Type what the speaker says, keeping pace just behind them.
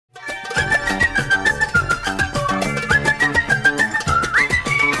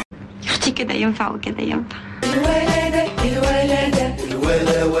ينفع وكده ينفع.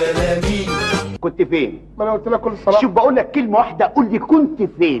 الولا مين؟ كنت فين؟ ما انا قلت لك كل الصراحه. شوف بقول لك كلمه واحده، قول لي كنت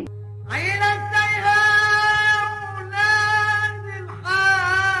فين؟ عيلة ازايها ولاد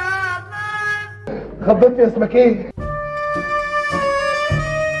الحلال. خضت يا اسمك ايه؟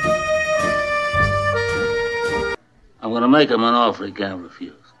 I'm gonna make him an offer he can't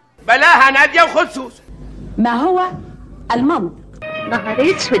refuse. بلاها نادية وخد سوزي. ما هو المنطق؟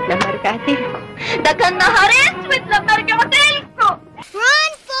 نهار اسود لما رجعت لكم، ده كان نهار اسود لما رجعت لكم.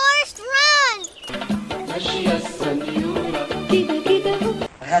 Run Forrest run.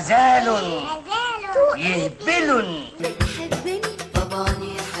 غزال يهبل طبعا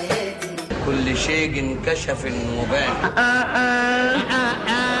يا حياتي. كل شيء انكشف وبان.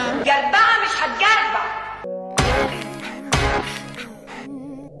 جربعة مش هتجربع.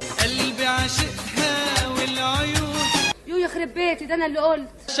 قلبي عاشقها والعيون يخرب بيتي، ده انا اللي قلت.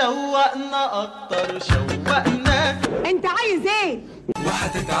 شوقنا اكتر شوقنا. انت عايز ايه؟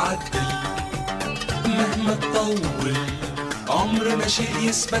 وهتتعدل مهما تطول، عمر ما شيء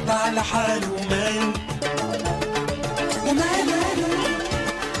يثبت على حاله. وماله.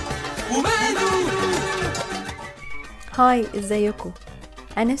 هاي، ازيكم؟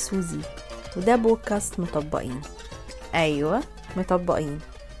 انا سوزي وده بودكاست مطبقين. ايوه مطبقين.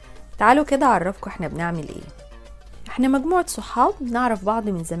 تعالوا كده اعرفكم احنا بنعمل ايه. احنا مجموعة صحاب نعرف بعض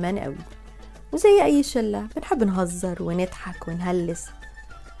من زمان قوي، وزي اي شلة بنحب نهزر ونضحك ونهلس.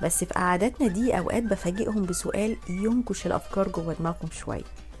 بس في قعداتنا دي اوقات بفاجئهم بسؤال ينكش الافكار جوه دماغهم شوية.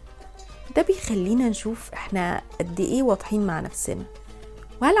 ده بيخلينا نشوف احنا قد ايه واضحين مع نفسنا،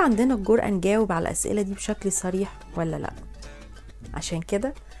 وهل عندنا الجرأة نجاوب على الاسئلة دي بشكل صريح ولا لا. عشان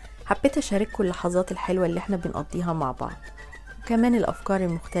كده حبيت اشارككم اللحظات الحلوة اللي احنا بنقضيها مع بعض، وكمان الافكار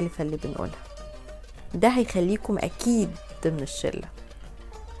المختلفة اللي بنقولها. ده هيخليكم اكيد ضمن الشلة،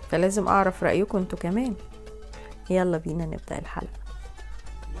 فلازم اعرف رأيكم انتوا كمان. يلا بينا نبدأ الحلقة.